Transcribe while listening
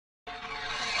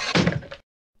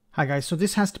Hi guys, so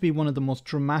this has to be one of the most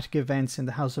dramatic events in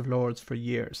the House of Lords for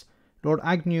years. Lord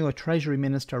Agnew, a Treasury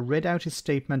Minister, read out his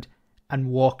statement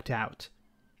and walked out.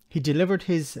 He delivered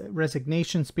his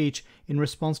resignation speech in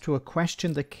response to a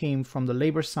question that came from the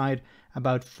Labour side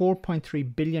about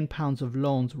 £4.3 billion of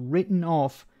loans written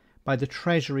off by the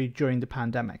Treasury during the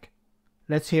pandemic.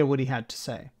 Let's hear what he had to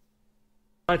say.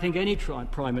 I think any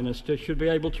Prime Minister should be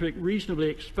able to reasonably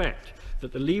expect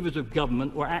that the levers of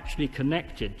government were actually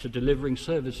connected to delivering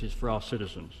services for our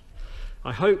citizens.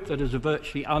 I hope that as a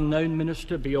virtually unknown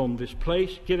minister beyond this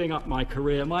place, giving up my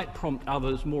career might prompt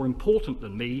others more important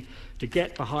than me to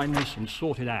get behind this and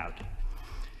sort it out.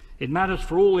 It matters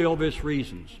for all the obvious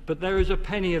reasons, but there is a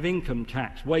penny of income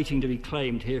tax waiting to be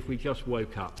claimed here if we just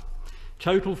woke up.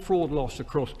 Total fraud loss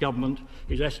across government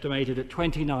is estimated at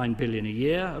 £29 billion a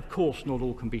year. Of course, not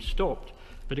all can be stopped,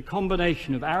 but a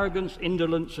combination of arrogance,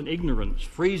 indolence and ignorance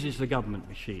freezes the government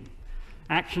machine.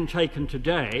 Action taken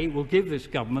today will give this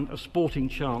government a sporting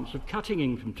chance of cutting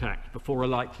income tax before a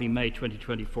likely May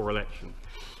 2024 election.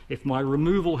 If my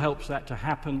removal helps that to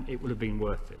happen, it will have been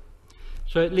worth it.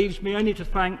 So it leaves me only to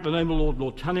thank the noble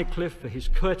Lord Tunnicliffe for his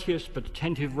courteous but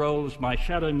attentive role as my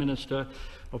shadow minister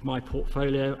of my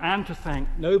portfolio, and to thank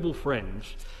noble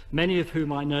friends, many of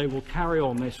whom I know will carry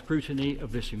on their scrutiny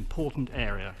of this important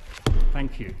area.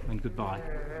 Thank you and goodbye.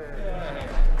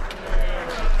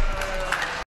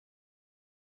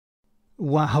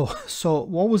 Wow, so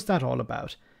what was that all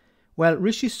about? Well,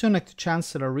 Rishi Sunak, the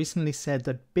Chancellor, recently said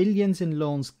that billions in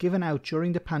loans given out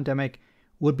during the pandemic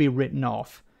would be written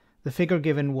off. The figure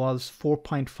given was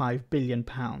 £4.5 billion.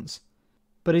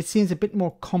 But it seems a bit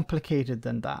more complicated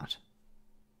than that.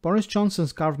 Boris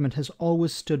Johnson's government has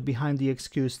always stood behind the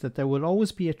excuse that there will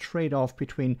always be a trade-off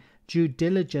between due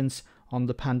diligence on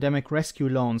the pandemic rescue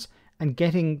loans and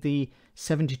getting the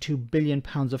 £72 billion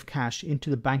of cash into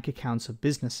the bank accounts of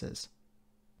businesses.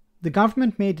 The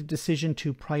government made a decision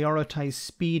to prioritise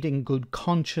speed and good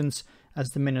conscience,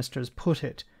 as the ministers put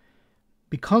it.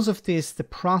 Because of this, the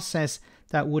process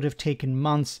that would have taken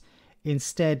months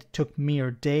instead took mere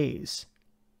days.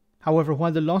 However,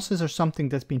 while the losses are something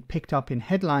that's been picked up in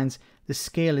headlines, the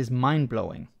scale is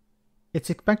mind-blowing.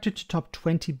 It's expected to top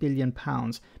 £20 billion,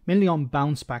 mainly on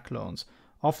bounce-back loans.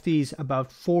 Of these, about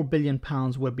 £4 billion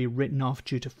will be written off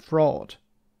due to fraud.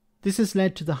 This has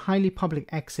led to the highly public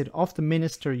exit of the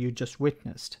minister you just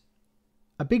witnessed.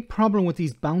 A big problem with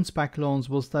these bounce-back loans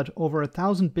was that over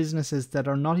 1,000 businesses that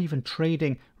are not even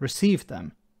trading received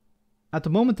them. At the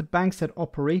moment, the banks that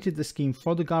operated the scheme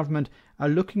for the government are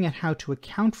looking at how to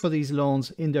account for these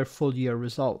loans in their full year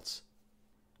results.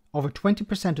 Over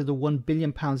 20% of the £1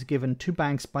 billion given to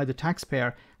banks by the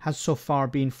taxpayer has so far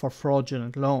been for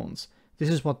fraudulent loans. This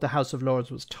is what the House of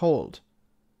Lords was told.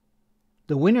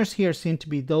 The winners here seem to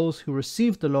be those who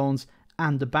received the loans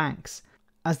and the banks,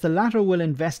 as the latter will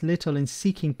invest little in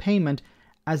seeking payment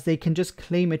as they can just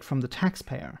claim it from the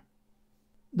taxpayer.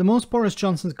 The most Boris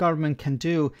Johnson's government can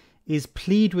do is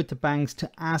plead with the banks to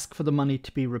ask for the money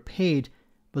to be repaid,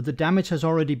 but the damage has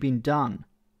already been done.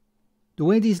 The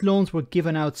way these loans were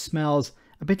given out smells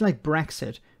a bit like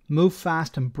Brexit: move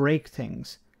fast and break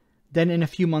things, then in a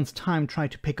few months' time try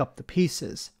to pick up the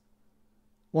pieces.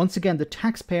 Once again, the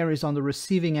taxpayer is on the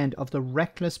receiving end of the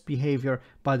reckless behaviour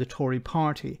by the Tory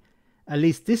party. At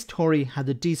least this Tory had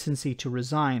the decency to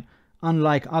resign,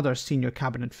 unlike other senior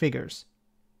cabinet figures.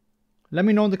 Let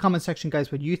me know in the comment section,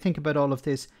 guys, what you think about all of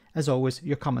this. As always,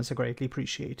 your comments are greatly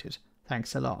appreciated.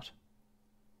 Thanks a lot.